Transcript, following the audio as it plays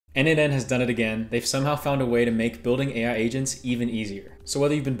n8n has done it again. They've somehow found a way to make building AI agents even easier. So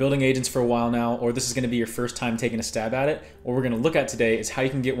whether you've been building agents for a while now, or this is going to be your first time taking a stab at it, what we're going to look at today is how you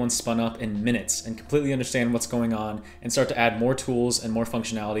can get one spun up in minutes and completely understand what's going on and start to add more tools and more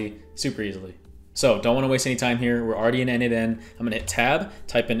functionality super easily. So don't want to waste any time here. We're already in n8n. I'm going to hit tab,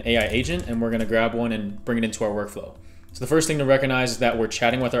 type in AI agent, and we're going to grab one and bring it into our workflow. So the first thing to recognize is that we're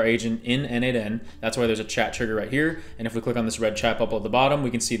chatting with our agent in n8n. That's why there's a chat trigger right here. And if we click on this red chat bubble at the bottom, we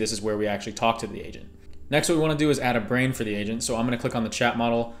can see this is where we actually talk to the agent. Next, what we want to do is add a brain for the agent. So I'm going to click on the chat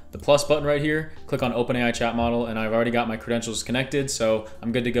model, the plus button right here, click on OpenAI chat model, and I've already got my credentials connected. So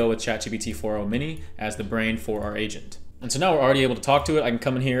I'm good to go with ChatGPT 4o mini as the brain for our agent. And so now we're already able to talk to it. I can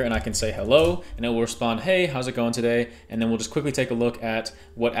come in here and I can say hello, and it will respond, hey, how's it going today? And then we'll just quickly take a look at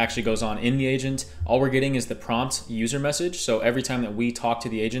what actually goes on in the agent. All we're getting is the prompt user message. So every time that we talk to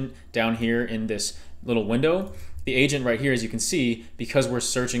the agent down here in this little window, the agent right here, as you can see, because we're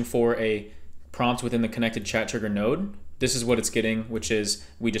searching for a prompt within the connected chat trigger node, this is what it's getting, which is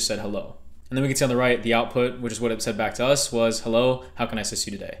we just said hello. And then we can see on the right, the output, which is what it said back to us, was, hello, how can I assist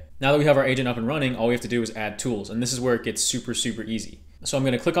you today? Now that we have our agent up and running, all we have to do is add tools. And this is where it gets super, super easy. So I'm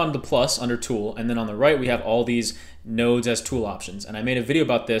going to click on the plus under tool. And then on the right, we have all these nodes as tool options. And I made a video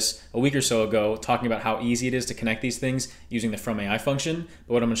about this a week or so ago, talking about how easy it is to connect these things using the from AI function.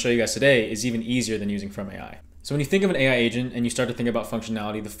 But what I'm going to show you guys today is even easier than using from AI. So when you think of an AI agent and you start to think about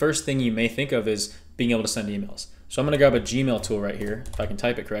functionality, the first thing you may think of is being able to send emails. So I'm going to grab a Gmail tool right here. If I can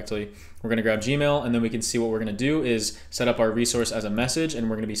type it correctly, we're going to grab Gmail, and then we can see what we're going to do is set up our resource as a message, and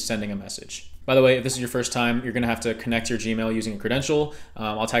we're going to be sending a message. By the way, if this is your first time, you're going to have to connect your Gmail using a credential.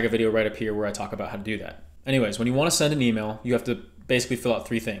 I'll tag a video right up here where I talk about how to do that. Anyways, when you want to send an email, you have to basically fill out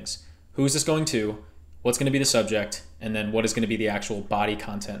three things. Who is this going to? What's going to be the subject? And then what is going to be the actual body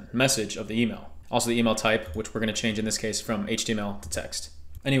content message of the email? Also the email type, which we're going to change in this case from HTML to text.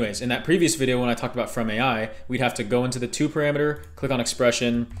 Anyways, in that previous video when I talked about from AI, we'd have to go into the to parameter, click on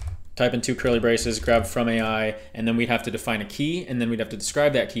expression, type in two curly braces, grab from AI, and then we'd have to define a key, and then we'd have to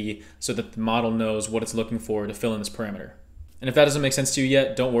describe that key so that the model knows what it's looking for to fill in this parameter. And if that doesn't make sense to you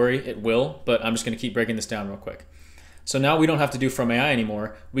yet, don't worry, it will, but I'm just going to keep breaking this down real quick. So now we don't have to do from AI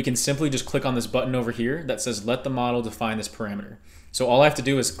anymore. We can simply just click on this button over here that says let the model define this parameter. So all I have to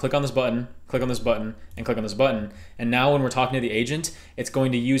do is click on this button, click on this button, and click on this button. And now when we're talking to the agent, it's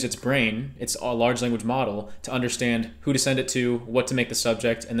going to use its brain, its large language model, to understand who to send it to, what to make the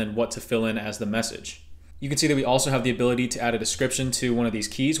subject, and then what to fill in as the message. You can see that we also have the ability to add a description to one of these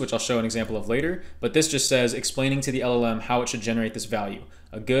keys, which I'll show an example of later, but this just says explaining to the LLM how it should generate this value.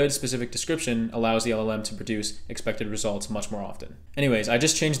 A good specific description allows the LLM to produce expected results much more often. Anyways, I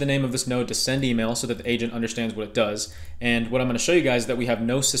just changed the name of this node to send email so that the agent understands what it does. And what I'm going to show you guys is that we have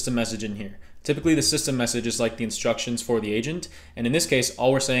no system message in here. Typically the system message is like the instructions for the agent. And in this case,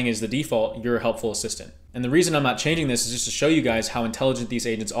 all we're saying is the default, you're a helpful assistant. And the reason I'm not changing this is just to show you guys how intelligent these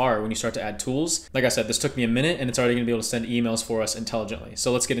agents are when you start to add tools. Like I said, this took me a minute and it's already going to be able to send emails for us intelligently.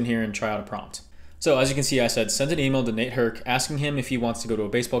 So let's get in here and try out a prompt. So as you can see, I said send an email to Nate Herc asking him if he wants to go to a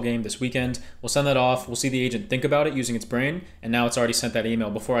baseball game this weekend. We'll send that off. We'll see the agent think about it using its brain. And now it's already sent that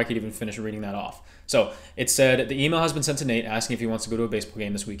email before I could even finish reading that off. So it said the email has been sent to Nate asking if he wants to go to a baseball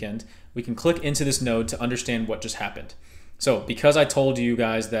game this weekend. We can click into this node to understand what just happened. So because I told you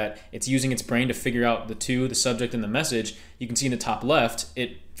guys that it's using its brain to figure out the subject and the message, you can see in the top left,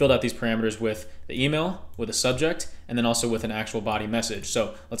 it filled out these parameters with the email, with a subject, and then also with an actual body message.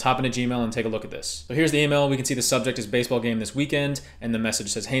 So let's hop into Gmail and take a look at this. So here's the email. We can see the subject is baseball game this weekend, and the message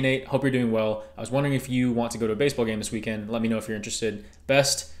says, hey Nate, hope you're doing well. I was wondering if you want to go to a baseball game this weekend. Let me know if you're interested.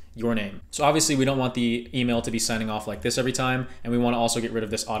 Best, your name. So obviously we don't want the email to be signing off like this every time, and we want to also get rid of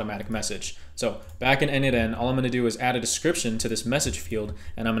this automatic message. So back in n8n, all I'm going to do is add a description to this message field,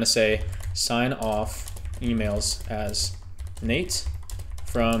 and I'm going to say sign off emails as Nate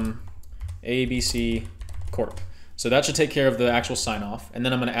from ABC Corp. So that should take care of the actual sign off, and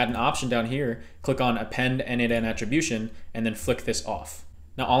then I'm going to add an option down here, click on append n8n attribution, and then flick this off.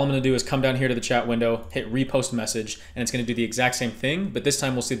 Now all I'm going to do is come down here to the chat window, hit repost message, and it's going to do the exact same thing, but this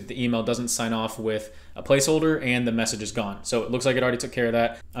time we'll see that the email doesn't sign off with a placeholder and the message is gone. So it looks like it already took care of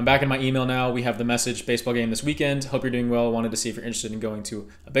that. I'm back in my email now. We have the message, baseball game this weekend. Hope you're doing well. Wanted to see if you're interested in going to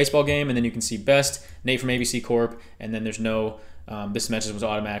a baseball game. And then you can see best, Nate from ABC Corp. And then there's no, this message was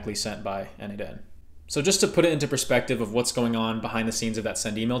automatically sent by n8n. So just to put it into perspective of what's going on behind the scenes of that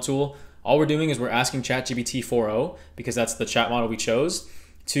send email tool, all we're doing is we're asking ChatGPT 4o, because that's the chat model we chose,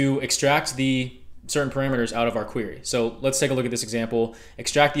 to extract the certain parameters out of our query. So let's take a look at this example.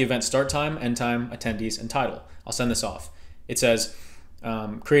 Extract the event start time, end time, attendees, and title. I'll send this off. It says,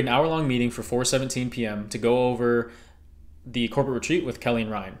 create an hour-long meeting for 4:17 p.m. to go over the corporate retreat with Kelly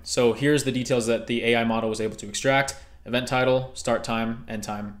and Ryan. So here's the details that the AI model was able to extract: event title, start time, end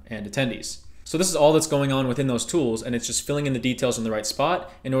time, and attendees. So this is all that's going on within those tools, and it's just filling in the details in the right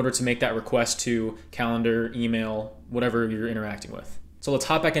spot in order to make that request to calendar, email, whatever you're interacting with. So let's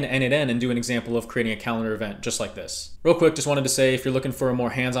hop back into n8n and do an example of creating a calendar event just like this. Real quick, just wanted to say, if you're looking for a more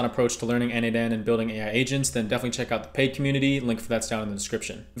hands-on approach to learning n8n and building AI agents, then definitely check out the paid community. Link for that's down in the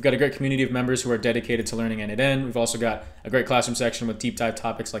description. We've got a great community of members who are dedicated to learning n8n. We've also got a great classroom section with deep dive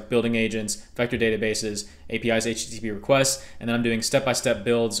topics like building agents, vector databases, APIs, HTTP requests, and then I'm doing step-by-step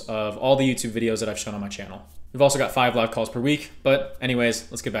builds of all the YouTube videos that I've shown on my channel. We've also got 5 live calls per week, but anyways,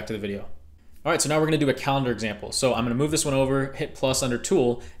 let's get back to the video. All right, so now we're gonna do a calendar example. So I'm gonna move this one over, hit plus under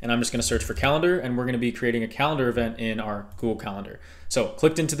tool, and I'm just gonna search for calendar, and we're gonna be creating a calendar event in our Google Calendar. So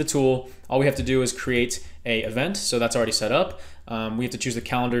clicked into the tool, all we have to do is create a event, so that's already set up. We have to choose the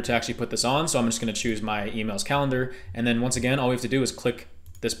calendar to actually put this on, so I'm just gonna choose my emails calendar, and then once again, all we have to do is click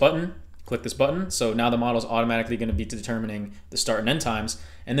this button, so now the model is automatically gonna be determining the start and end times,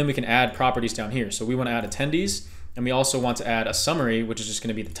 and then we can add properties down here. So we wanna add attendees, and we also want to add a summary, which is just going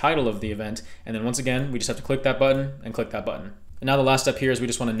to be the title of the event. And then once again, we just have to click that button and click that button. And now the last step here is we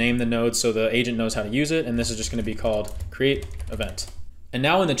just want to name the node so the agent knows how to use it. And this is just going to be called create event. And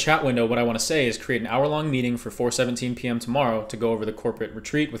now in the chat window, what I want to say is create an hour-long meeting for 4:17 p.m. tomorrow to go over the corporate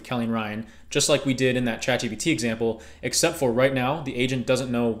retreat with Kelly and Ryan, just like we did in that ChatGPT example, except for right now, the agent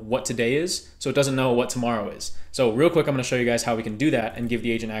doesn't know what today is, so it doesn't know what tomorrow is. So real quick, I'm going to show you guys how we can do that and give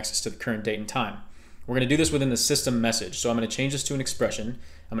the agent access to the current date and time. We're going to do this within the system message. So I'm going to change this to an expression.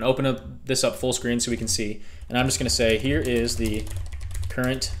 I'm going to open this up full screen so we can see. And I'm just going to say, here is the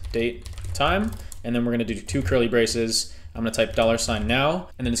current date time. And then we're going to do 2 curly braces. I'm going to type $now,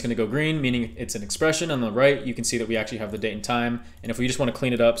 and then it's going to go green, meaning it's an expression. On the right, you can see that we actually have the date and time. And if we just want to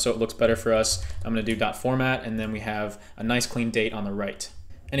clean it up so it looks better for us, I'm going to do .format, and then we have a nice clean date on the right.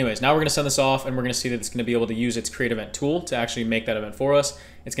 Anyways, now we're going to send this off, and we're going to see that it's going to be able to use its create event tool to actually make that event for us.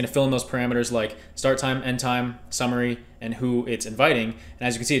 It's going to fill in those parameters like start time, end time, summary, and who it's inviting. And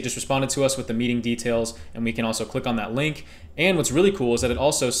as you can see, it just responded to us with the meeting details, and we can also click on that link. And what's really cool is that it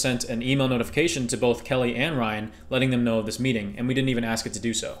also sent an email notification to both Kelly and Ryan, letting them know of this meeting, and we didn't even ask it to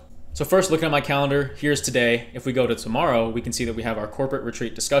do so. So first, looking at my calendar, here's today. If we go to tomorrow, we can see that we have our corporate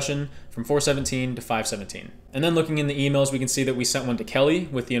retreat discussion from 4:17 to 5:17. And then looking in the emails, we can see that we sent one to Kelly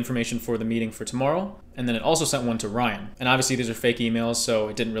with the information for the meeting for tomorrow. And then it also sent one to Ryan. And obviously these are fake emails, so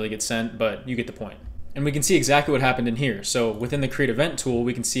it didn't really get sent, but you get the point. And we can see exactly what happened in here. So within the create event tool,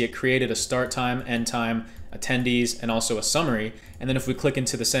 we can see it created a start time, end time, attendees, and also a summary. And then if we click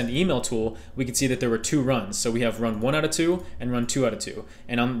into the send email tool, we can see that there were 2 runs. So we have run 1 out of 2 and run 2 out of 2.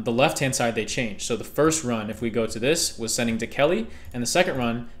 And on the left-hand side, they changed. So the first run, if we go to this, was sending to Kelly, and the second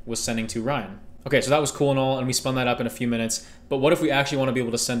run was sending to Ryan. Okay, so that was cool and all, and we spun that up in a few minutes. But what if we actually want to be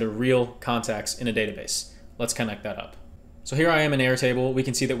able to send a real contacts in a database? Let's connect that up. So here I am in Airtable. We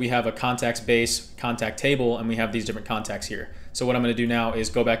can see that we have a contacts base, contact table, and we have these different contacts here. So what I'm going to do now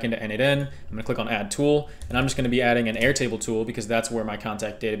is go back into n8n. I'm going to click on add tool, and I'm just going to be adding an Airtable tool because that's where my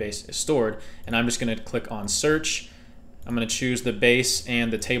contact database is stored. And I'm just going to click on search. I'm going to choose the base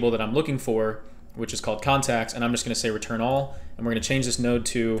and the table that I'm looking for, which is called contacts, and I'm just going to say return all, and we're going to change this node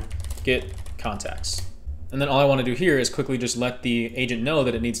to get contacts. And then all I want to do here is quickly just let the agent know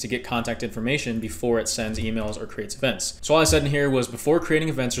that it needs to get contact information before it sends emails or creates events. So all I said in here was before creating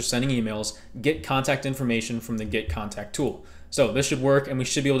events or sending emails, get contact information from the get contact tool. So this should work, and we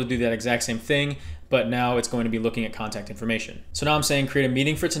should be able to do that exact same thing, but now it's going to be looking at contact information. So now I'm saying create a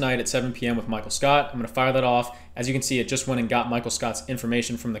meeting for tonight at 7 p.m. with Michael Scott. I'm going to fire that off. As you can see, it just went and got Michael Scott's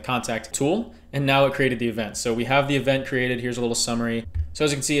information from the contact tool, and now it created the event. So we have the event created. Here's a little summary. So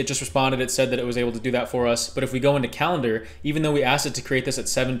as you can see, it just responded. It said that it was able to do that for us. But if we go into calendar, even though we asked it to create this at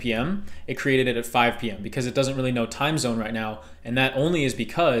 7 p.m., it created it at 5 p.m. because it doesn't really know time zone right now. And that only is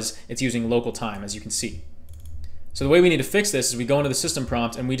because it's using local time, as you can see. So the way we need to fix this is we go into the system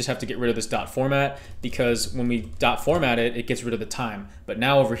prompt and we just have to get rid of this .format, because when we .format it, it gets rid of the time. But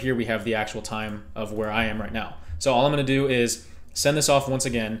now over here we have the actual time of where I am right now. So all I'm going to do is send this off once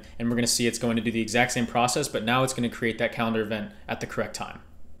again, and we're going to see it's going to do the exact same process, but now it's going to create that calendar event at the correct time.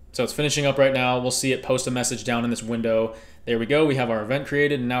 So it's finishing up right now. We'll see it post a message down in this window. There we go. We have our event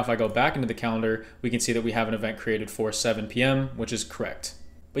created. And now if I go back into the calendar, we can see that we have an event created for 7 p.m., which is correct.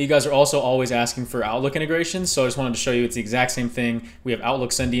 But you guys are also always asking for Outlook integrations, so I just wanted to show you it's the exact same thing. We have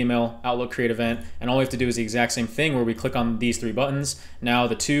Outlook send email, Outlook create event, and all we have to do is the exact same thing where we click on these 3 buttons. Now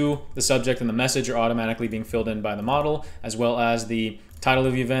the to, the subject, and the message are automatically being filled in by the model, as well as the title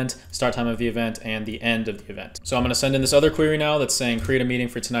of the event, start time of the event, and the end of the event. So I'm gonna send in this other query now that's saying create a meeting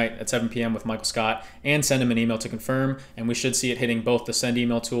for tonight at 7 p.m. with Michael Scott and send him an email to confirm. And we should see it hitting both the send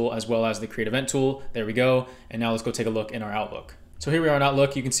email tool as well as the create event tool. There we go. And now let's go take a look in our Outlook. So here we are in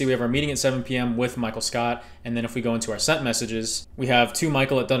Outlook. You can see we have our meeting at 7 p.m. with Michael Scott. And then if we go into our sent messages, we have to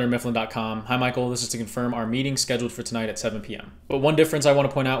Michael@DunderMifflin.com. Hi, Michael. This is to confirm our meeting scheduled for tonight at 7 p.m. But one difference I want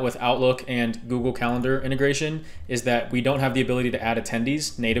to point out with Outlook and Google Calendar integration is that we don't have the ability to add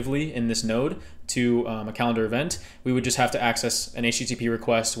attendees natively in this node to a calendar event. We would just have to access an HTTP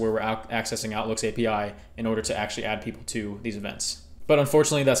request where we're accessing Outlook's API in order to actually add people to these events. But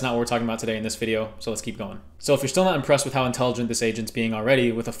unfortunately, that's not what we're talking about today in this video, so let's keep going. So if you're still not impressed with how intelligent this agent's being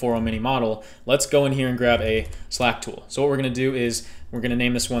already with a 4.0 mini model, let's go in here and grab a Slack tool. So what we're gonna do is we're gonna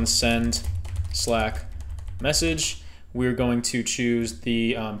name this one send Slack message. We're going to choose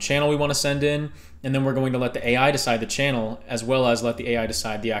the channel we wanna send in, and then we're going to let the AI decide the channel as well as let the AI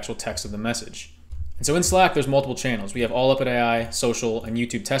decide the actual text of the message. And so in Slack, there's multiple channels. We have All Up at AI, Social, and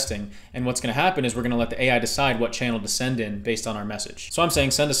YouTube testing. And what's gonna happen is we're gonna let the AI decide what channel to send in based on our message. So I'm saying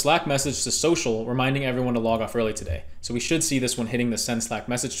send a Slack message to Social, reminding everyone to log off early today. So we should see this one hitting the send Slack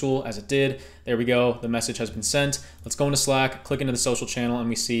message tool as it did. There we go, the message has been sent. Let's go into Slack, click into the Social channel, and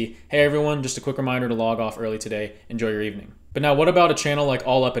we see, hey everyone, just a quick reminder to log off early today. Enjoy your evening. But now what about a channel like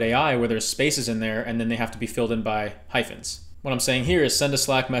All Up at AI where there's spaces in there and then they have to be filled in by hyphens? What I'm saying here is send a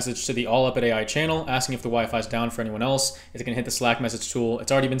Slack message to the All Up at AI channel, asking if the Wi-Fi is down for anyone else. It's gonna hit the Slack message tool.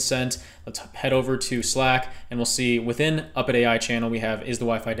 It's already been sent. Let's head over to Slack and we'll see within Up at AI channel we have, is the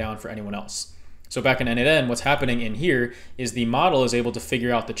Wi-Fi down for anyone else? So back in n8n, what's happening in here is the model is able to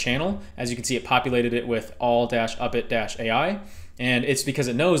figure out the channel. As you can see, it populated it with all-up-it-AI. And it's because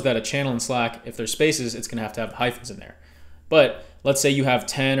it knows that a channel in Slack, if there's spaces, it's gonna have to have hyphens in there. But let's say you have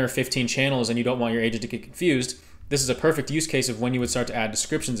 10 or 15 channels and you don't want your agent to get confused. This is a perfect use case of when you would start to add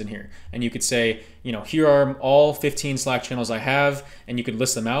descriptions in here. And you could say, you know, here are all 15 Slack channels I have, and you could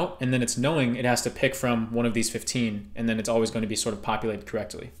list them out, and then it's knowing it has to pick from one of these 15, and then it's always going to be sort of populated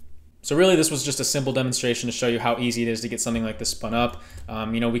correctly. So really, this was just a simple demonstration to show you how easy it is to get something like this spun up.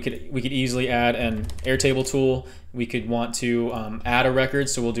 You know, we could easily add an Airtable tool. We could want to add a record,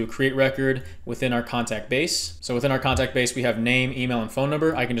 so we'll do create record within our contact base. So within our contact base, we have name, email, and phone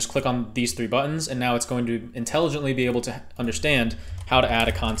number. I can just click on these 3 buttons, and now it's going to intelligently be able to understand how to add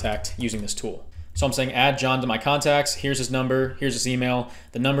a contact using this tool. So I'm saying add John to my contacts. Here's his number, here's his email.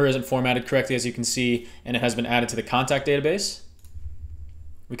 The number isn't formatted correctly, as you can see, and it has been added to the contact database.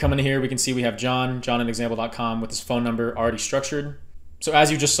 We come into here, we can see we have John at example.com with his phone number already structured. So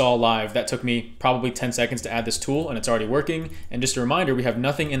as you just saw live, that took me probably 10 seconds to add this tool and it's already working. And just a reminder, we have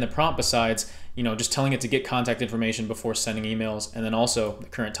nothing in the prompt besides, you know, just telling it to get contact information before sending emails and then also the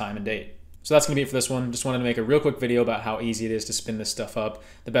current time and date. So that's gonna be it for this one. Just wanted to make a real quick video about how easy it is to spin this stuff up.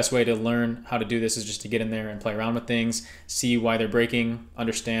 The best way to learn how to do this is just to get in there and play around with things, see why they're breaking,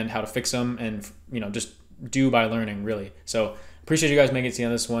 understand how to fix them, and you know, just do by learning really. So appreciate you guys making it to the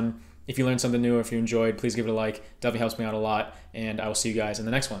end of this one. If you learned something new or if you enjoyed, please give it a like. Definitely helps me out a lot. And I will see you guys in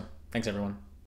the next one. Thanks, everyone.